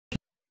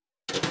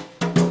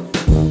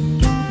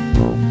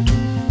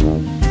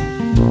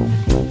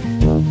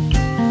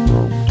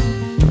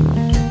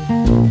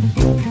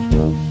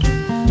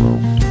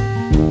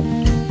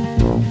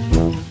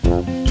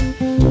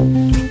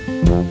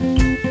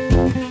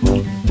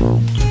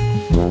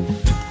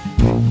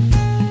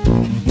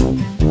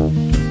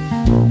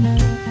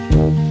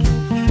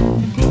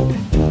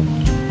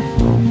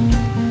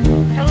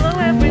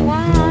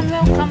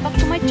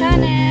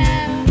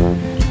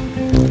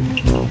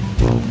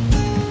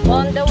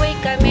on the way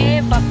kami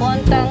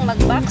papuntang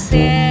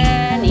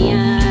Magbaksen.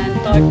 Ayan,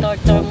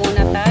 tour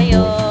muna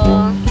tayo.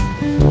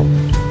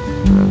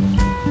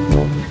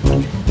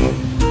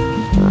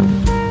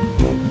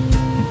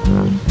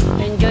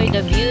 Enjoy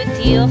the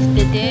beauty of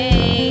the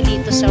day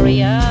dito sa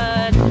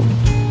Riyadh.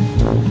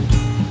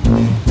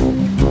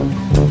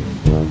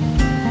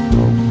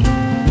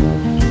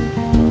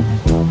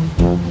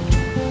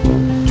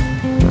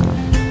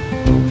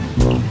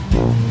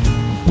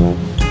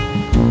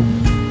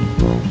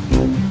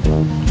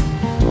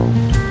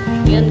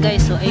 Yun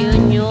guys, so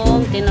ayun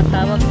yung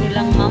tinatawag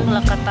nilang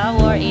Mamlaka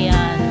Tower.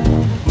 Ayan,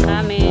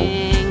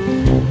 coming.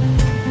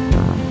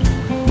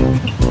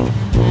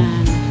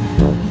 Ayan.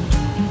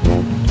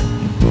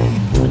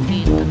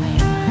 Dito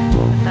ngayon,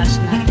 taas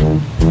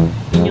natin.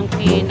 Yun yung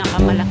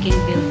pinakamalaking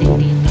building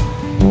dito.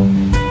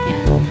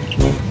 Ayan,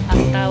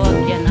 ang tawag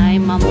dyan ay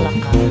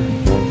Mamlaka.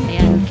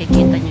 Ayan,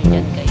 kikita nyo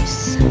dyan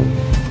guys.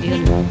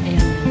 Yun,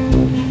 ayan.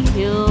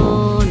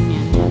 Yun,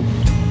 yan.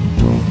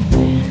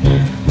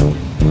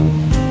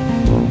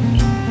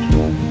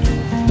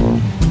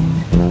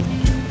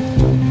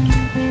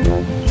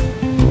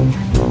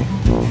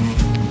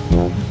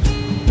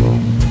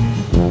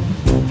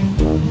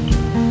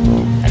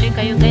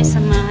 Kayo guys,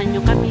 samahan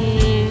nyo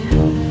kami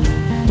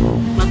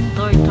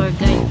mag-tour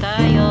guide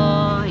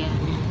tayo. Yan.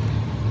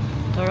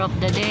 Tour of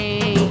the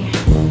day.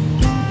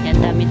 Yan,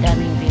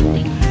 dami-daming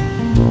building.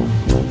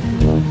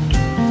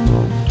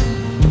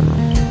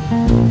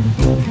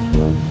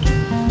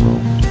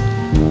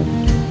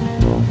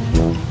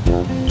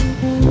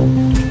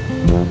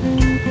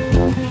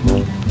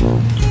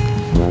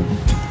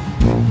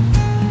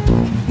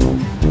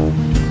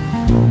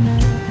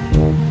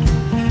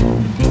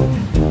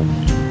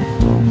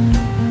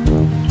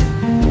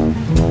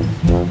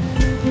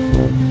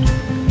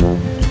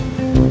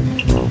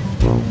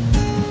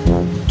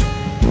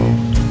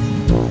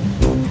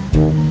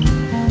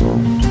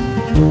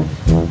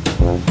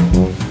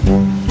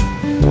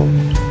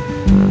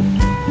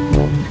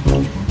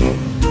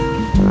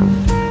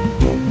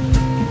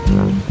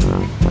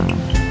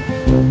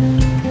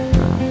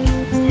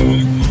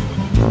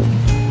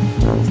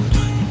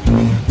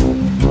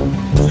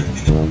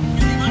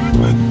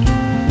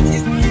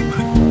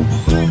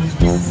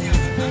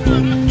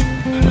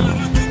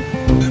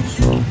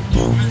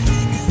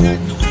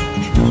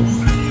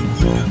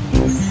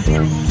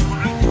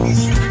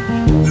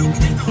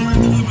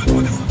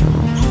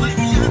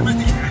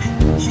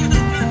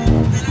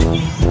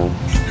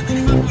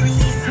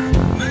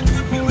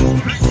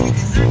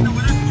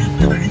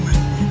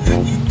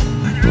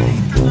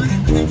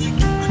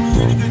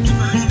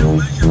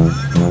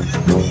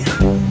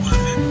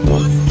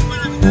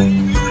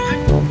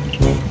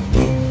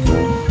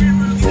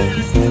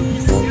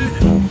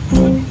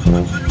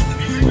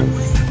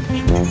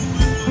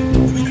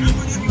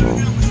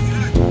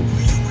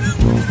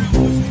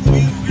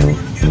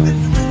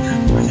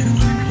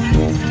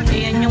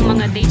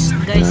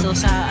 Guys, so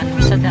sa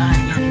daan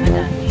yan,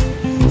 madami.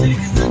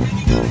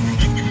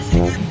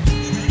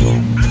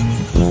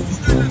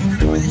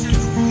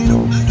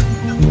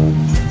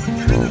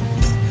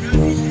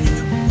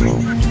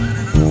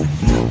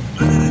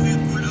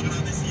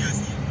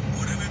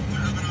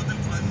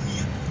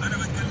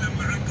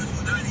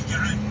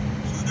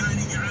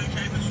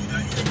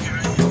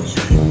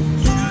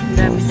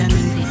 Dami-dami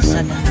dito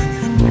sa daan.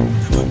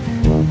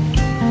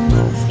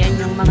 Yan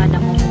yung mga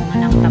namumunga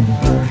ng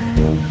tabor.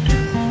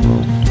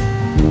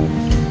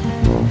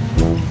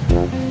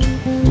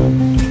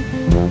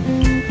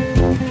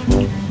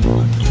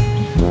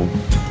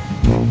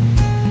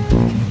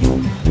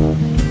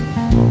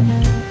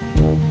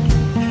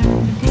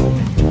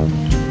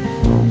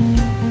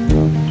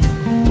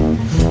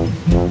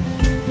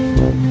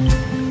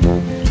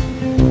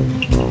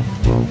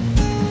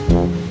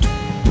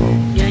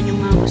 Yan yung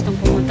mga gustong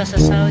pumunta sa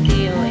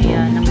Saudi, o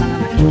ayan ang mga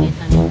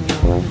makikita ninyo.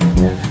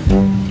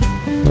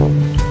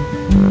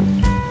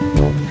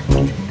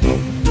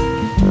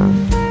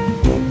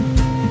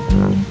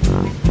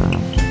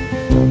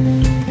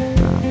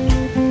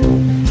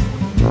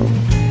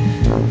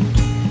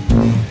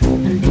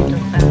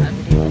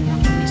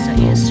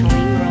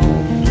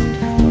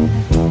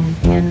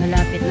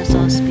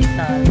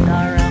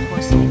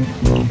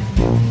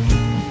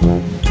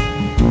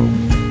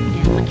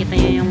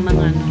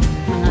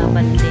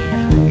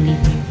 Bandera green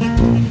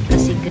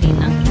kasi green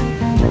ang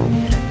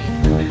bandera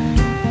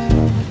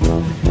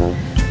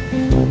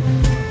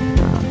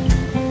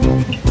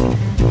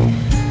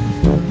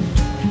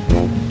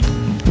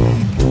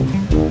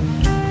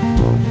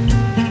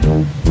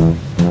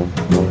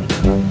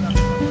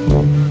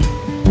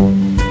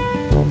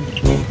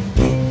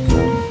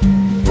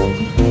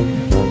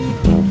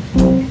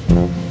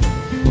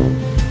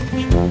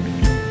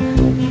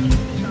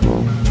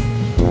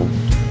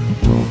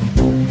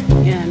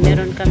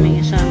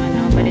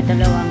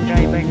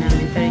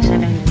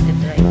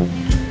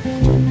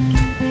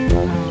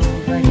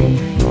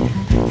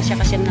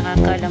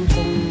nakakaalam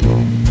kung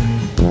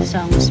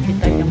saan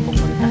hospital yung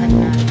pupuntahan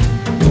natin.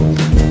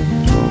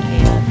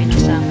 Kaya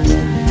pinasama sa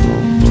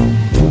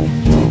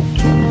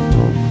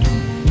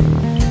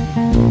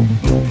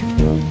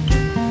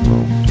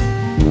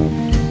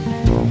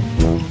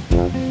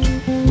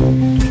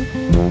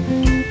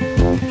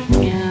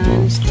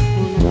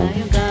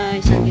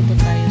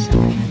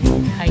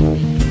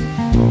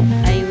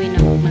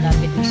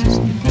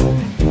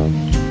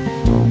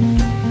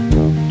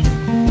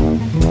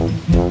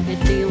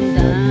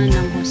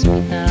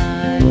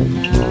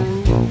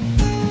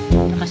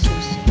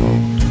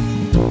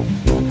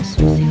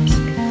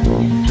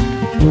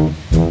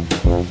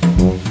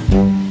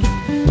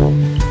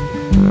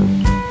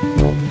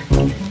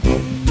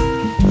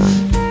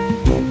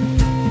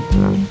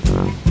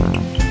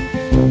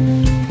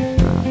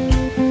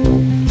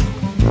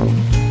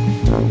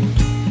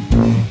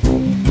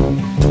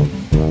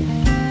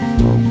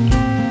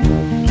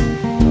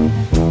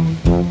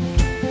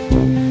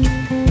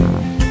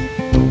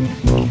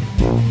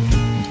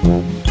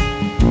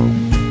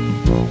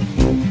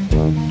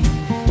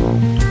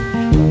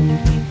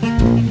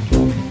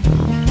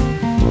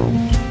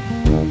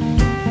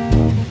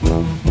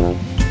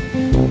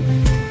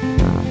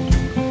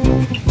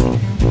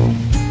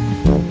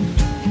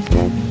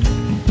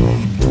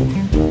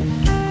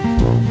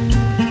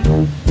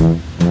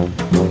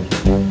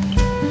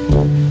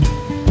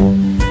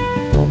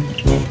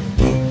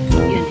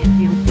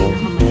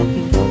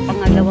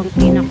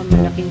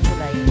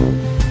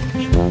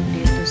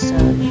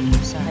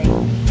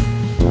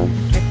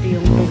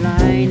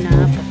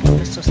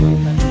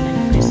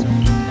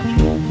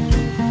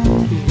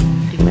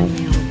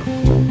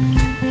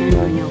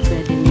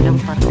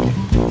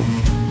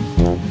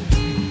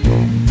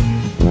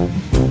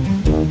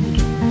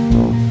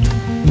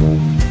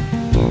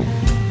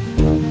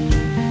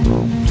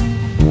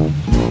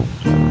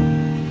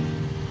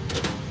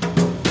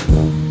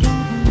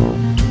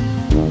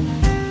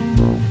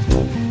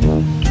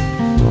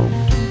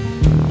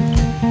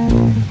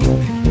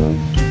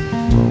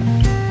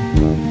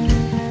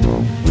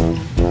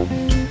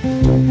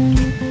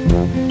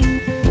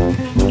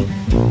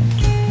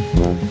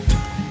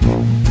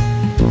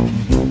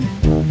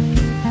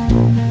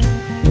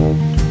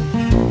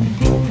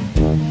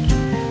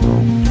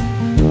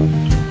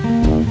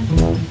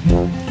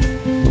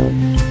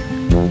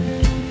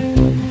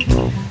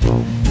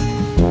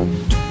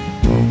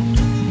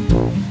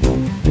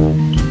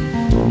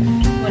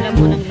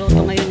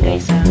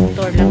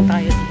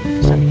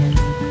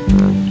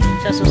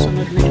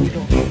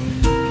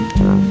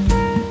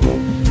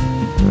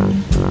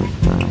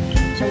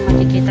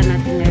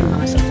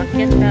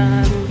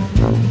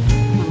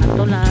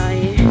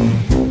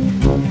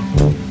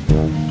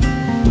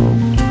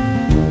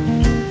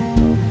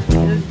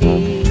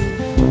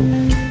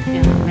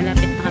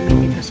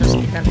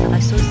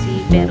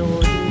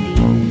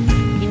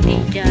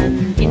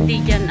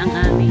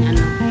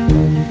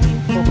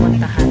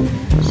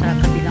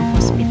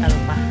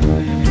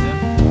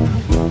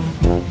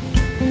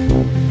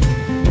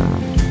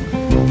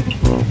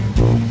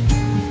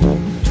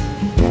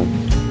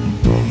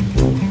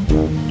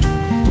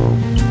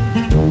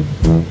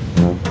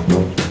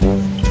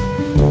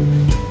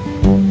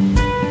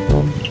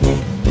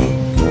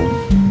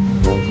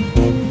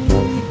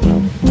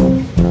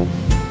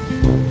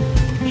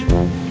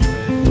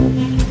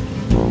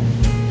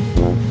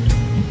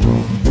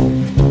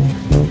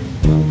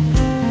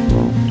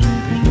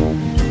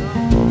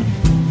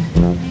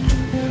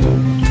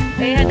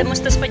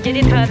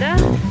مستشفى هذا؟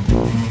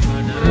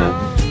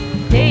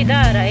 ايه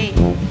دارة ايه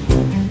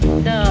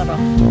دارة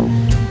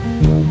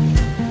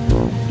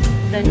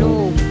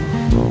دانوب.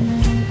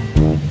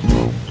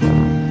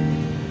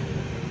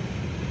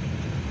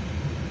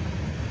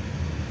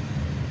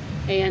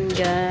 Ayan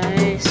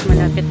guys,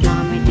 malapit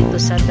na kami dito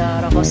sa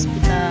Dara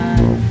Hospital.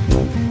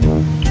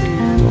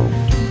 Ayan.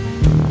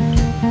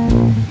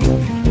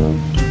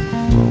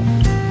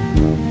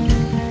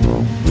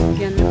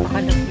 Yan,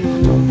 napakalaki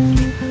yung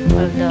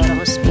Aldara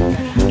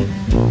Hospital.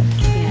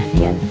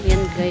 Yan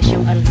guys,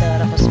 yung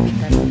Aldara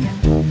Hospital. Yan.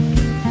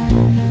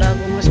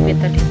 Bagong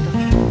hospital ito.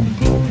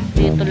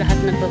 Dito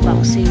lahat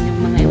nagbabaksin. Yung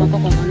mga, iwan ko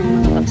kung anong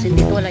mga baksin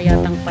dito. Wala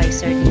yatang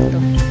Pfizer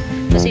dito.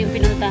 Kasi yung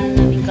pinuntahan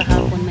namin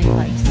kahapon may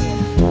Pfizer.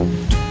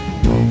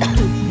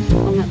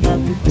 Mga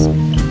bagong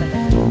hospital talaga.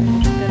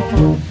 Pero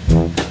kung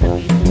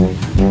katabi ito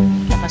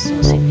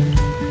nakasusi din.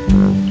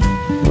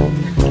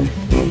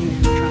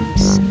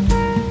 Drums.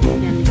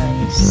 Yan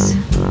guys.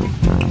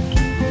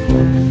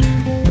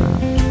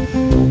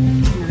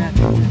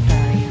 Malapit na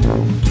tayo.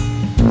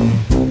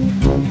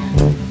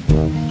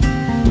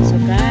 So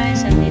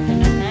guys, andito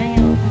na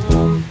tayo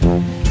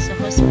sa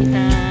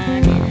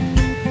hospital.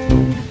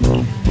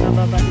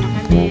 Bababa na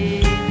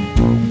kami.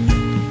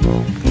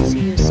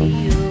 See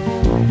you.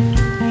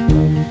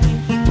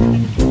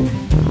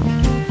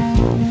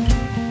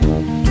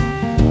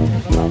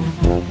 Bababa na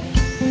kami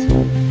guys.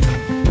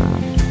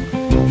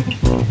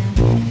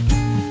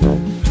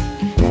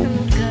 Hello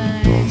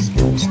guys,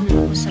 tapos na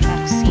ako sa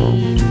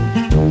vaccine.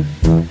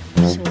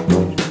 So,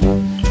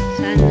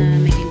 sana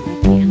maging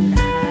okay ang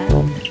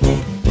lahat.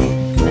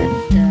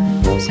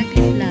 At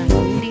sakit lang,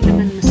 hindi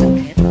naman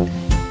masakit.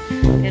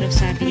 Pero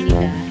sabi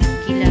nila,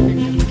 kailangan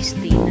daw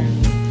mag-stay ng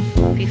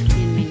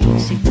 15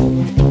 minutes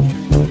siguro yung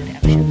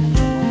reaction ng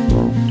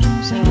gamot.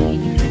 So, ang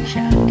iniwan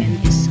siya akin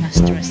is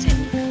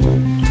AstraZeneca.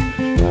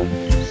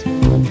 So,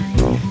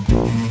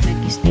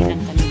 nag-stay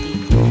lang kami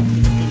dito ng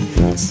 15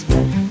 minutes pa.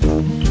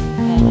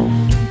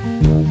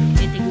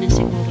 Titignan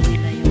siguro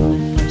nila yung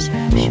adverse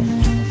reaction.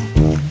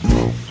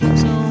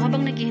 So,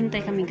 habang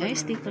naghihintay kami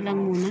guys, dito lang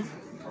muna.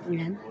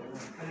 Ayan.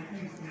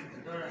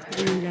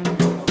 Ayan lang.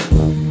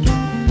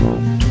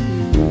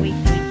 Wait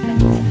lang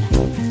muna.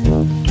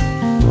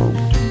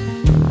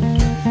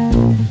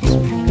 So,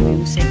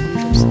 yung second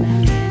dose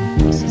namin,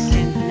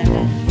 isisend na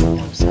lang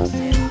daw sa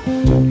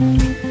cellphone.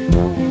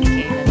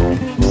 Kailan ka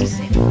daw sa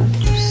second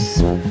dose.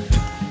 So,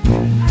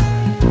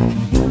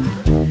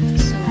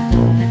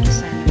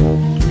 sana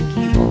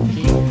maging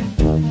okay ang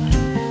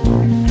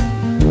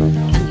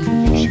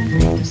injection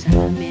na ito sa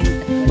amin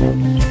at wala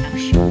pong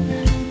reaction na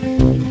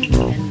hindi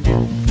maganda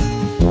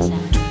sa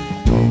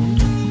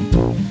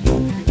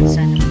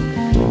sana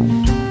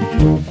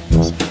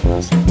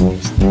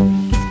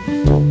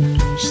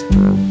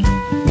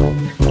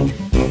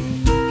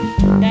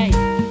Day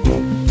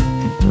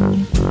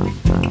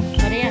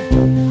Maria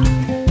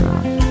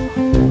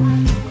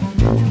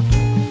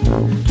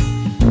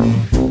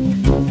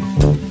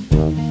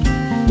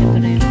ito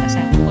na yung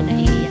kasama ko na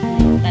iiyak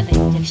na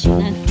yung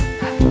injeksyonan.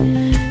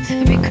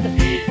 Sabi ko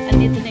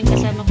andito na yung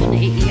kasama ko na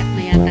iiyak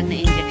na yata na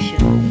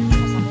injection.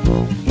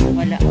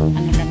 Wala,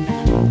 ano lang na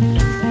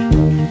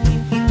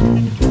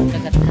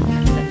kagat na lang.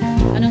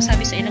 Anong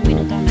sabi sa ilang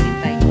minuto ang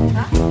naghintay?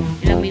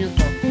 Ilang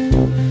minuto?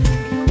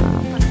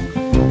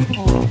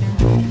 Oh.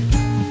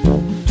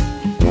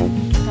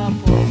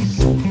 Tapos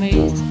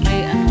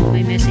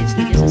may message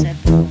niya sa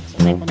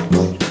cellphone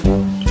dose.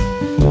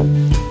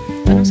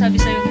 Anong sabi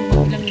sa'yo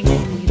kung ilang minuto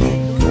ang naghintay?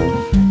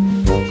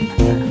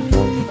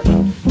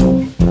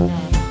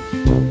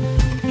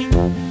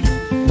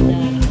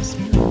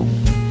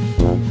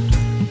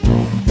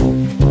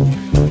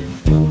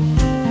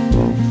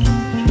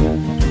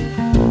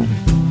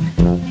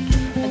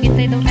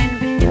 Maghintay daw tayo ng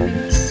 15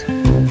 minutes.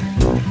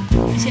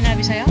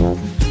 Sinabi sa'yo?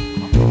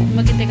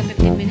 Maghintay ka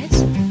 15 minutes?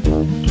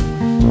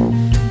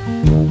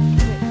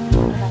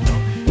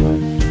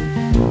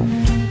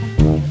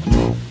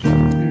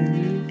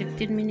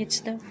 15 minutes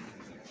daw.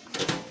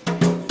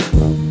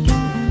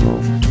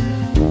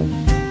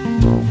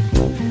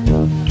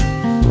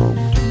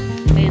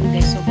 Ayan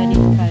guys, so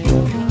ganito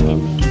tayo 15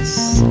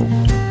 minutes.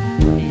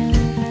 Ayan.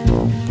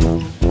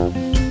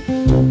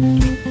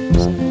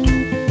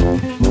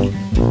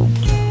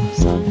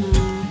 Sana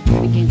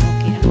maging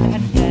okay ang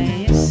lahat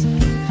guys.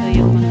 So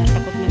yung mga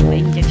takot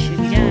magpa-injection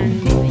dyan,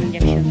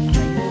 magpa-injection na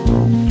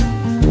kayo.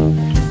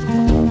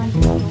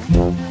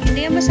 Hindi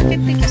yan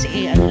masakit eh,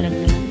 kasi ano lang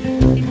naman.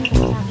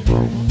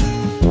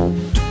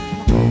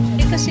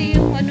 Eh kasi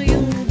yung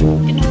yung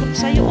tinurok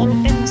sa'yo,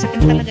 all-pen, masakit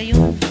talaga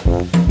yung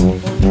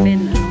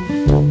all-pen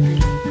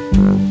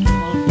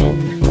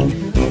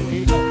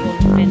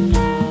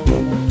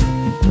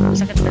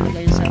masakit talaga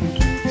yun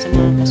sa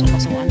mga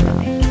kaso-kasuan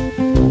kami.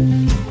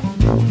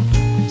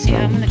 Si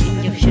Amo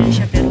nag-injection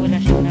siya pero wala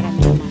siyang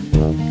naramdaman.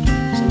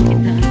 Sumakit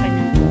lang ang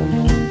kanyang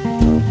ulo.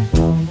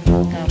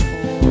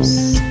 Tapos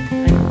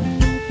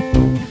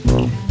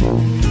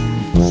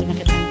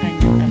sumakit ang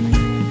kanyang kamay.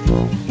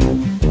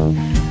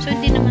 So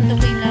hindi naman daw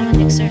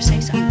kailangan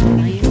exercise